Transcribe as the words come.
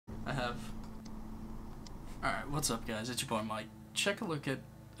have... Alright, what's up guys? It's your boy Mike. Take a look at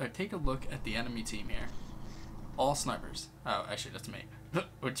the enemy team here. All snipers. Oh, actually that's me.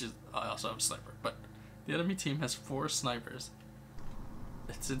 Which is, I also have a sniper. But the enemy team has 4 snipers.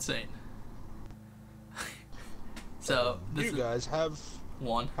 It's insane. So, you guys have...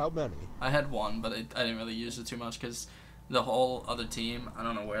 1. How many? I had 1, but I didn't really use it too much because the whole other team, I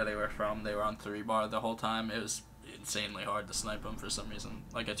don't know where they were from, they were on 3 bar the whole time. It was insanely hard to snipe them for some reason.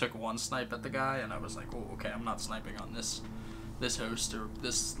 Like, I took 1 snipe at the guy, and I was like, oh, okay, I'm not sniping on this host or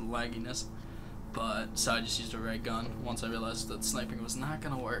this lagginess. But, so I just used a ray gun once I realized that sniping was not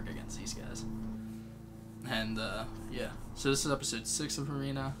going to work against these guys. And, yeah. So this is episode 6 of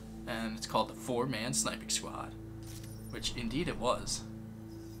Arena, and it's called the 4-man sniping squad. Which, indeed it was.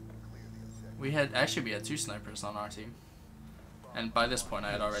 We had 2 snipers on our team. And by this point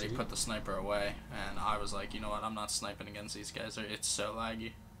I had already put the sniper away, and I was like, you know what, I'm not sniping against these guys, it's so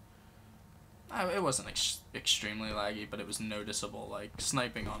laggy. It wasn't extremely laggy, but it was noticeable. Like,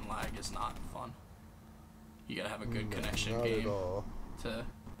 sniping on lag is not fun. You gotta have a good connection game to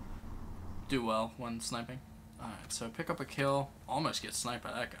do well when sniping. Alright, so pick up a kill, almost get sniped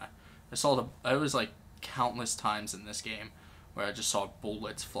by that guy. I was like countless times in this game where I just saw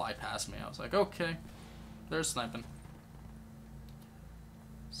bullets fly past me. I was like, okay, they're sniping.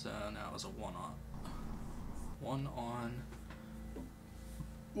 So now it was a 1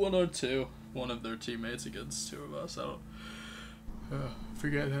 on 2. One of their teammates against 2 of us. I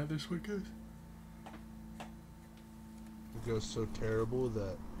forget how this one goes. It goes so terrible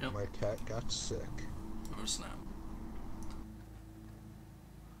that my cat got sick. Oh snap.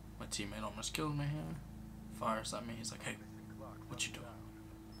 My teammate almost killed me here. Fires at me, he's like, hey, what you doing?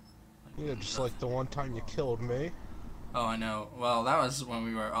 Like, yeah, just like the one time you killed me. Oh, I know. Well, that was when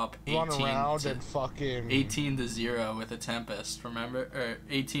we were up 18 to 0 with a Tempest, remember? Or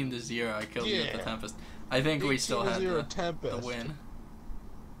 18 to 0, I killed you with the Tempest. I think we still had the win.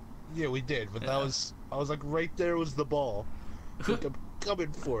 Yeah, we did, but that was, I was like, right there was the ball. Like, I'm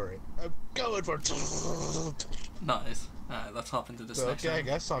coming for it. I'm going for it. Nice. Alright, let's hop into this next round. I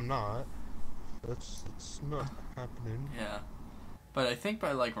guess I'm not. It's not happening. Yeah. But I think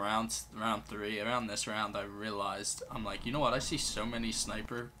by like round 3, around this round, I realized, I'm like, you know what, I see so many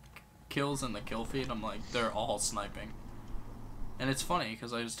sniper kills in the kill feed, I'm like, they're all sniping. And it's funny,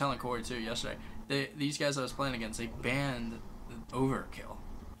 because I was telling Corey too yesterday, these guys I was playing against, they banned overkill,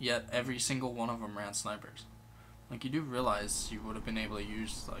 yet every single one of them ran snipers. Like, you do realize you would have been able to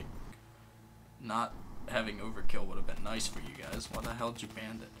use, like, not having overkill would have been nice for you guys. Why the hell did you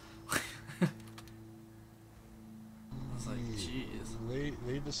ban it? I was like, jeez.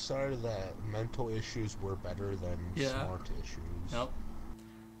 They decided that mental issues were better than smart issues. Yep.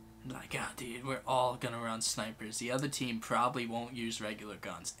 Like, God, dude, we're all gonna run snipers. The other team probably won't use regular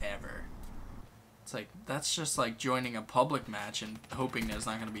guns ever. It's like, that's just like joining a public match and hoping there's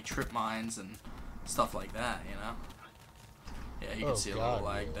not gonna be trip mines and stuff like that, you know? Yeah, you can see a little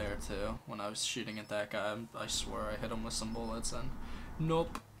lag there too. When I was shooting at that guy, I swear I hit him with some bullets, and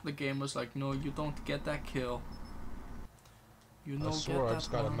nope, the game was like, no, you don't get that kill. You don't I swear I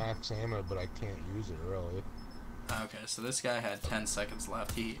just got a one. max ammo, but I can't use it really. Okay, so this guy had 10 seconds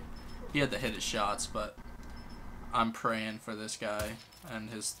left. He had to hit his shots, but I'm praying for this guy and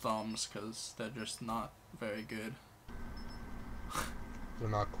his thumbs, because they're just not very good. They're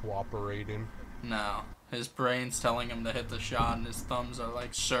not cooperating. No. His brain's telling him to hit the shot, and his thumbs are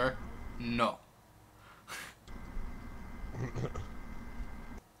like, sir, no.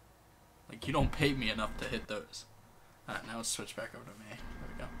 Like, you don't pay me enough to hit those. Alright, now let's switch back over to me. There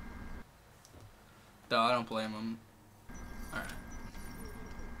we go. No, I don't blame him. Alright.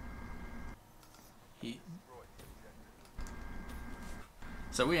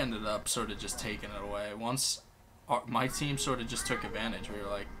 So we ended up sort of just taking it away. Once my team sort of just took advantage. We were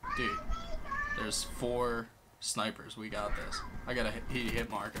like, dude, there's 4 snipers. We got this. He hit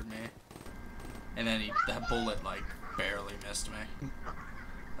marked me. And then that bullet like barely missed me.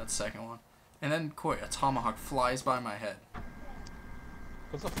 That second one. And then Corey, a tomahawk flies by my head.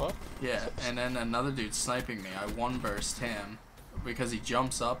 What the fuck? Yeah, and then another dude sniping me. I 1-burst him because he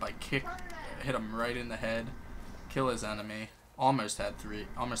jumps up. I hit him right in the head, kill his enemy. Almost had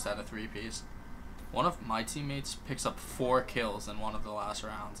a 3-piece. One of my teammates picks up 4 kills in one of the last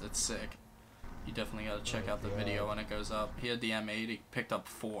rounds. It's sick. You definitely gotta check out the video when it goes up. He had the M8. He picked up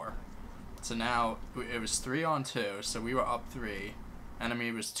 4. So now it was 3 on 2. So we were up 3.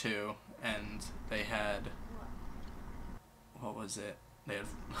 Enemy was 2. And they had, what was it? They had,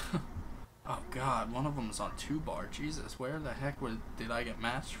 oh god, one of them was on 2 bar. Jesus, where the heck did I get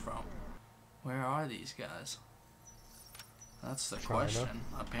matched from? Where are these guys? That's the China. question,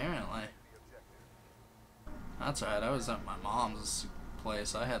 apparently. That's right, I was at my mom's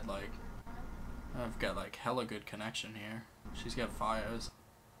place. I've got like hella good connection here. She's got Fios,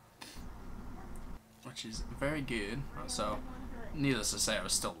 which is very good. So, needless to say, I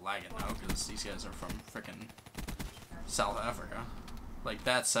was still lagging though, because these guys are from frickin' South Africa. Like,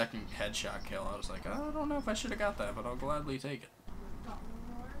 that second headshot kill, I was like, I don't know if I should have got that, but I'll gladly take it.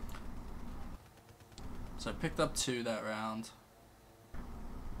 So I picked up 2 that round.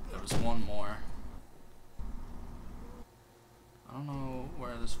 There was 1 more. I don't know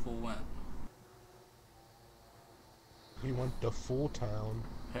where this fool went. He went to Full Town.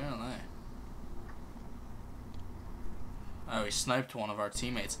 Apparently. Oh, he sniped one of our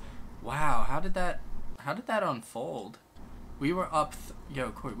teammates. Wow, how did that unfold? We were up,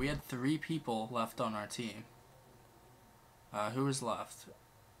 yo, Corey, we had 3 people left on our team. Who was left?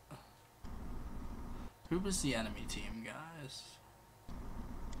 Who was the enemy team, guys?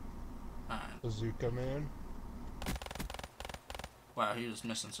 Alright. Bazooka Man. Wow, he was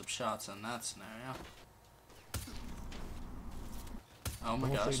missing some shots in that scenario. Oh my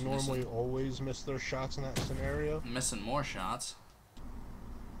gosh. They normally always miss their shots in that scenario. Missing more shots.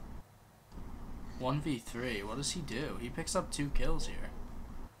 1v3, what does he do? He picks up 2 kills here.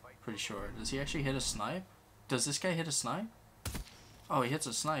 Pretty sure. Does he actually hit a snipe? Does this guy hit a snipe? Oh, he hits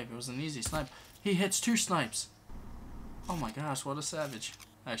a snipe. It was an easy snipe. He hits 2 snipes. Oh my gosh, what a savage.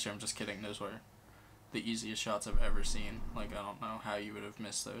 Actually, I'm just kidding. Those were the easiest shots I've ever seen. Like, I don't know how you would have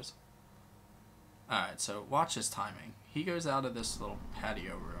missed those. Alright, so watch his timing. He goes out of this little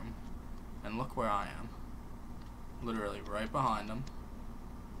patio room, and look where I am. Literally right behind him.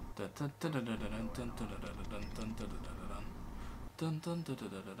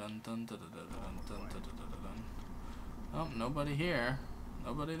 Oh, nobody here.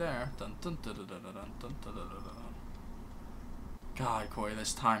 Nobody there. God, Corey,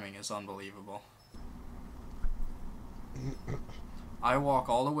 this timing is unbelievable. I walk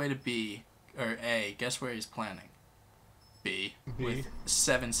all the way to B, or A. Guess where he's planning? B. With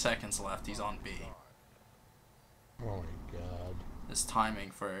 7 seconds left, he's on B. Oh my god. This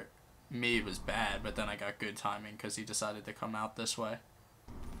timing for me was bad, but then I got good timing because he decided to come out this way.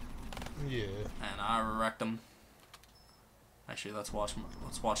 Yeah. And I wrecked him. Actually, let's watch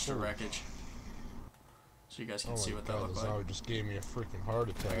the wreckage, so you guys can see what that looked like. Oh, just gave me a freaking heart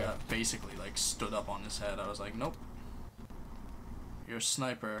attack. I got basically like stood up on his head. I was like, nope. Your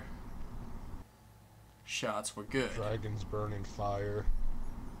sniper shots were good. Dragons burning fire.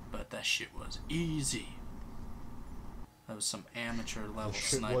 But that shit was easy. That was some amateur level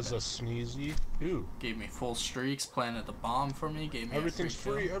sniping. Shit was a sneezy. Ooh. Gave me full streaks, planted the bomb for me, gave me everything's a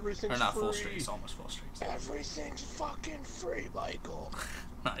free free, kill. everything's or not free. Full streaks, almost full streaks. Everything's fucking free, Michael.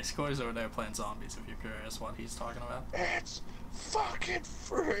 Nice. Corey's over there playing zombies if you're curious what he's talking about. It's fucking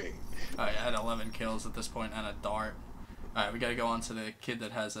free. Alright, I had 11 kills at this point and a dart. Alright, we gotta go on to the kid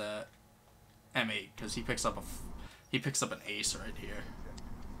that has a M8, because he picks up an ace right here.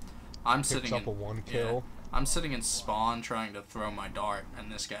 I'm sitting up a 1 kill. Yeah, I'm sitting in spawn trying to throw my dart, and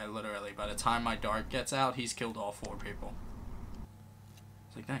this guy literally, by the time my dart gets out, he's killed all 4 people.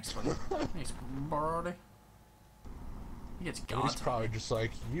 It's like, thanks, buddy. Thanks, buddy. He gets gone. He's probably just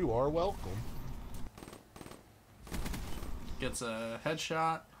like, you are welcome. Gets a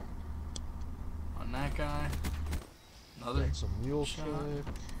headshot on that guy. Another Gets some mule shot. kick.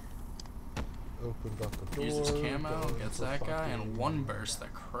 Opened up a door. Uses camo, gets that guy, and one burst the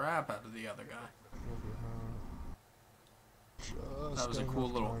crap out of the other guy. That was a cool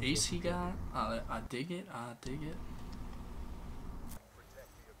little ace he got. I dig it. I dig it.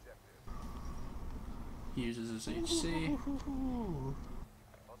 He uses his HC.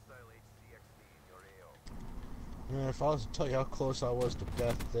 Man, if I was to tell you how close I was to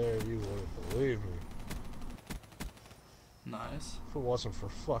death there, you wouldn't believe me. Nice. If it wasn't for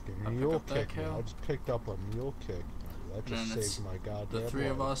fucking I mule pick up that kick, man, kill. I just picked up a mule kick. That just saved my goddamn The 3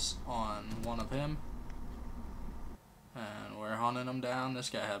 life. of us on one of him. And we're hunting him down. This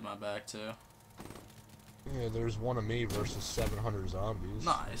guy had my back too. Yeah, there's one of me versus 700 zombies.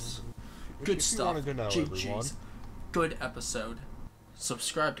 Nice. Good if stuff. You wanted to know, everyone. Good episode.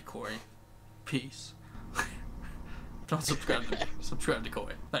 Subscribe to Corey. Peace. Don't subscribe to me. Subscribe to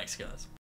Corey. Thanks, guys.